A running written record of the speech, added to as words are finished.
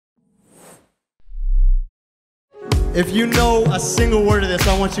If you know a single word of this,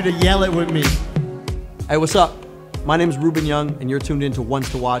 I want you to yell it with me. Hey, what's up? My name is Ruben Young, and you're tuned in to Ones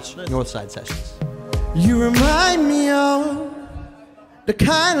to Watch, Northside Sessions. You remind me of the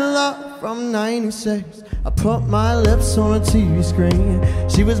kind of love from '96. I put my lips on a TV screen.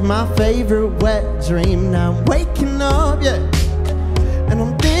 She was my favorite wet dream. Now I'm waking up, yeah, and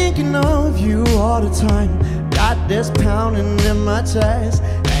I'm thinking of you all the time. Got this pounding in my chest.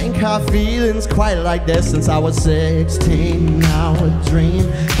 Ain't got feelings quite like this since I was 16. Now I dream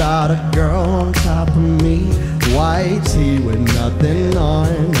about a girl on top of me. White tee with nothing on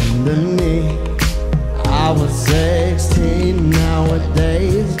underneath. I was 16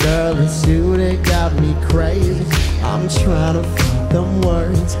 nowadays. Girl, it's you that got me crazy. I'm trying to find them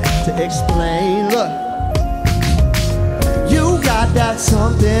words to explain. Look, you got that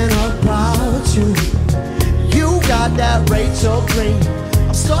something about you. You got that Rachel Green.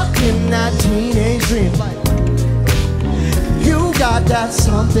 I'm stuck in that teenage dream. You got that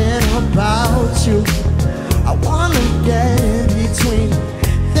something about you. I wanna get in between.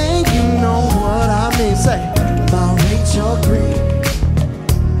 Think you know what I mean. Say, my Rachel Green.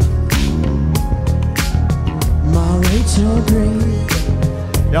 My Rachel Green.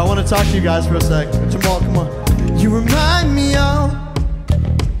 Yeah, I wanna talk to you guys for a sec. Jamal, come on. You remind me of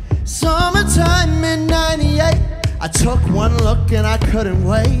summertime in '98. I took one look and I couldn't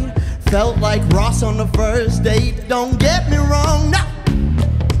wait. Felt like Ross on the first date. Don't get me wrong, no.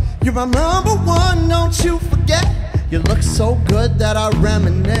 You're my number one, don't you forget. You look so good that I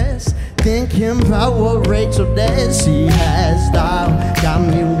reminisce. Thinking about what Rachel did. She has style, got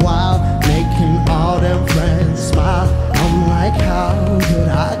me wild, making all them friends smile. I'm like, how could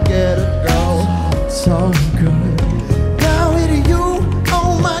I get a girl so good? Now with you,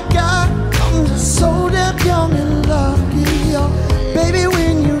 oh my God, I'm just so damn young and lucky. Oh, baby,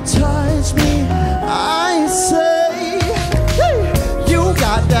 when you touch me, I say, hey, you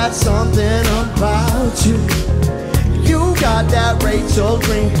got that something about you. You got that Rachel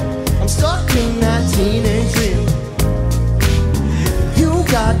Green. I'm stuck in that teenage dream. You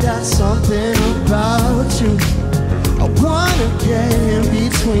got that something about you. I wanna get in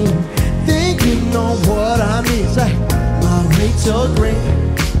between. Think you know what I mean. Say, my Rachel Green.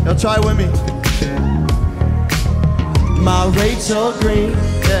 Yo, try it with me. My Rachel Green.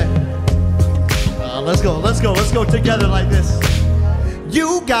 Yeah. Let's go together like this.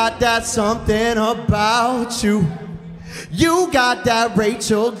 You got that something about you. You got that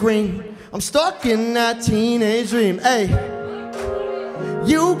Rachel Green. I'm stuck in that teenage dream. Hey,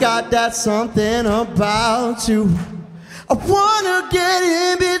 you got that something about you. I wanna get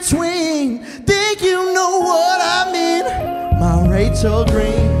in between. Think you know what I mean. My Rachel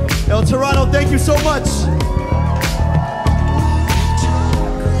Green. Yo, Toronto, thank you so much.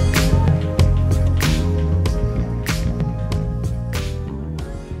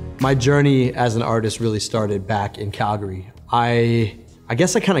 My journey as an artist really started back in Calgary. I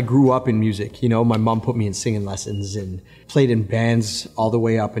guess I kind of grew up in music. You know, my mom put me in singing lessons and played in bands all the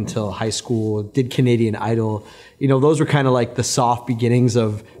way up until high school, did Canadian Idol. You know, those were kind of like the soft beginnings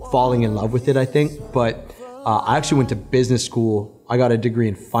of falling in love with it, I think. But I actually went to business school. I got a degree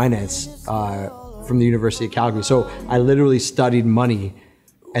in finance from the University of Calgary. So I literally studied money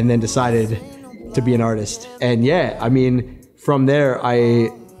and then decided to be an artist. And yeah, I mean, from there,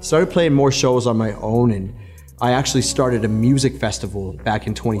 I started playing more shows on my own, and I actually started a music festival back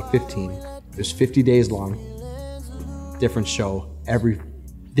in 2015. It was 50 days long, different show every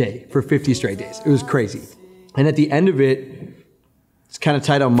day for 50 straight days. It was crazy. And at the end of it, it's kind of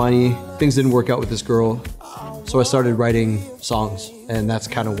tight on money. Things didn't work out with this girl. So I started writing songs, and that's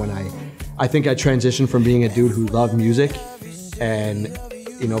kind of when I think I transitioned from being a dude who loved music and,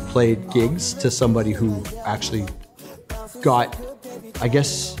 you know, played gigs to somebody who actually got, I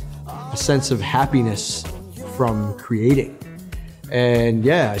guess, a sense of happiness from creating. And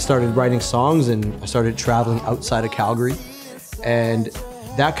yeah, I started writing songs and I started traveling outside of Calgary. And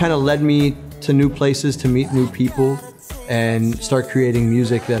that kind of led me to new places, to meet new people and start creating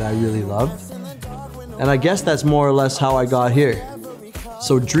music that I really loved. And I guess that's more or less how I got here.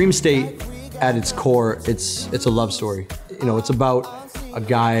 So Dreamstate, at its core, it's a love story. You know, it's about a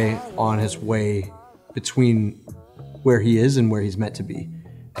guy on his way between where he is and where he's meant to be.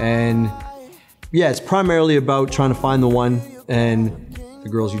 And yeah, it's primarily about trying to find the one and the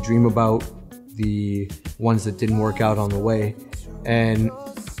girls you dream about, the ones that didn't work out on the way. And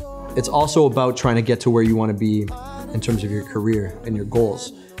it's also about trying to get to where you want to be in terms of your career and your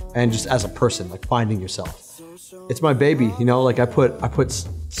goals, and just as a person, like finding yourself. It's my baby, you know, like I put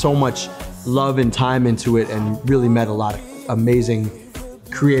so much love and time into it and really met a lot of amazing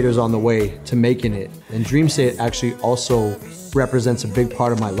creators on the way to making it. And Dreamstate actually also represents a big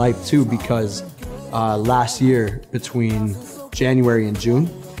part of my life too, because last year between January and June,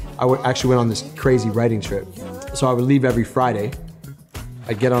 I actually went on this crazy writing trip. So I would leave every Friday.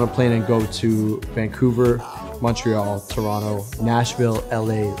 I'd get on a plane and go to Vancouver, Montreal, Toronto, Nashville,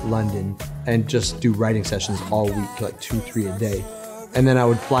 LA, London, and just do writing sessions all week, like 2-3 a day. And then I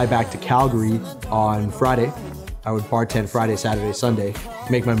would fly back to Calgary on Friday. I would bartend Friday, Saturday, Sunday,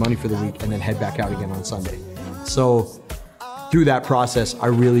 make my money for the week, and then head back out again on Sunday. So through that process, I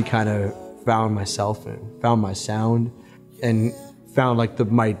really kind of found myself and found my sound and found like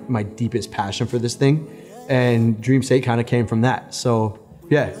my deepest passion for this thing. And Dreamstate kind of came from that. So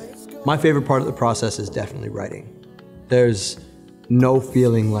yeah, my favorite part of the process is definitely writing. There's no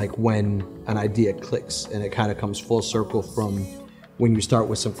feeling like when an idea clicks, and it kind of comes full circle from when you start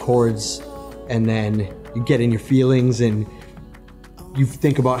with some chords and then you get in your feelings and you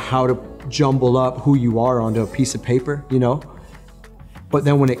think about how to jumble up who you are onto a piece of paper, you know? But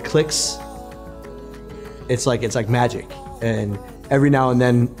then when it clicks, it's like magic. And every now and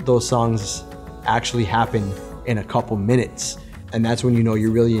then those songs actually happen in a couple minutes. And that's when you know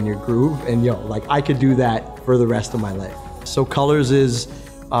you're really in your groove. And like I could do that for the rest of my life. So Colors is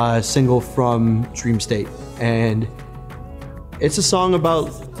a single from Dreamstate. And it's a song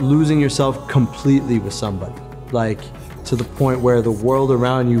about losing yourself completely with somebody. Like to the point where the world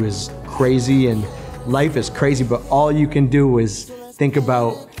around you is crazy and life is crazy, but all you can do is think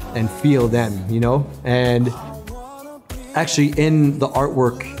about and feel them, you know? And actually in the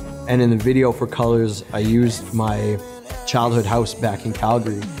artwork and in the video for Colors, I used my childhood house back in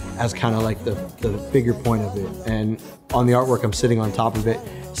Calgary as kind of like the figure point of it. And on the artwork, I'm sitting on top of it,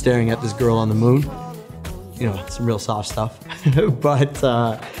 staring at this girl on the moon. You know, some real soft stuff. But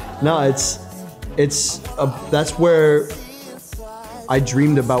no, that's where I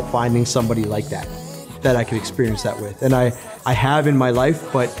dreamed about finding somebody like that I could experience that with. And I have in my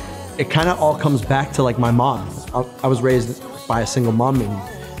life, but it kind of all comes back to like my mom. I was raised by a single mom,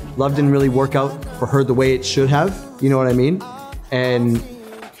 and love didn't really work out for her the way it should have, you know what I mean? And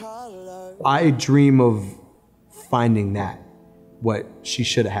I dream of finding what she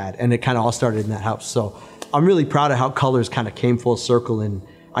should have had. And it kind of all started in that house. So I'm really proud of how Colors kind of came full circle, and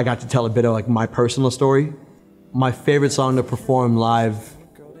I got to tell a bit of like my personal story. My favorite song to perform live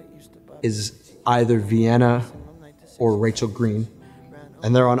is either Vienna or Rachel Green,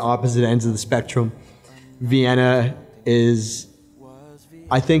 and they're on opposite ends of the spectrum. Vienna is,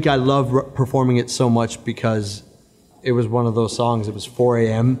 I think I love performing it so much because it was one of those songs. It was 4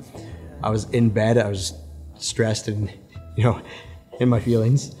 a.m. I was in bed. I was stressed and, you know, in my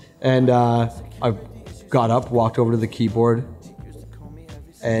feelings. And I got up, walked over to the keyboard,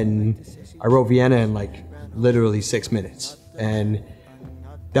 and I wrote Vienna in like literally 6 minutes. And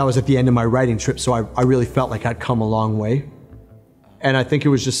that was at the end of my writing trip, so I really felt like I'd come a long way. And I think it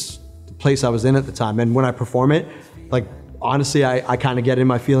was just the place I was in at the time. And when I perform it, like honestly, I kind of get in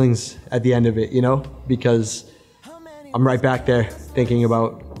my feelings at the end of it, you know, because I'm right back there thinking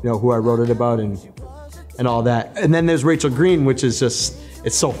about, you know, who I wrote it about and all that. And then there's Rachel Green, which is just,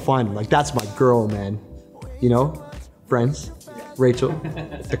 it's so fun. Like that's my girl, man. You know, Friends, Rachel,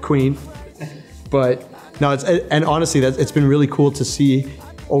 the queen. But no, and honestly, it's been really cool to see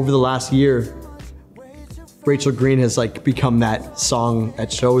over the last year. Rachel Green has like become that song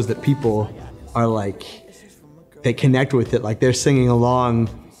at shows that people are like, they connect with it. Like they're singing along.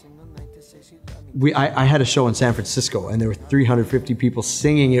 I had a show in San Francisco and there were 350 people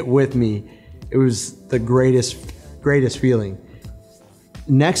singing it with me. It was the greatest feeling.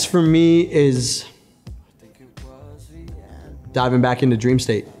 Next for me is diving back into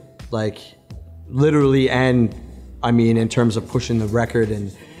Dreamstate, like literally, and I mean in terms of pushing the record.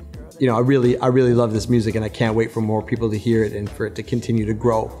 And you know, I really love this music, and I can't wait for more people to hear it and for it to continue to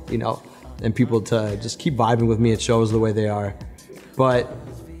grow, you know, and people to just keep vibing with me at shows the way they are. But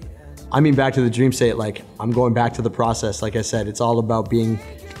I mean, back to the Dreamstate, like I'm going back to the process. Like I said, it's all about being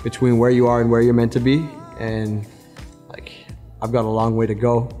between where you are and where you're meant to be. And like, I've got a long way to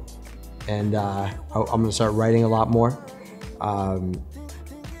go, and I'm gonna start writing a lot more.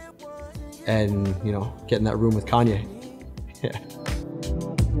 And you know, get in that room with Kanye. Yeah.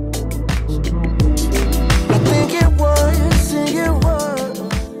 I think it was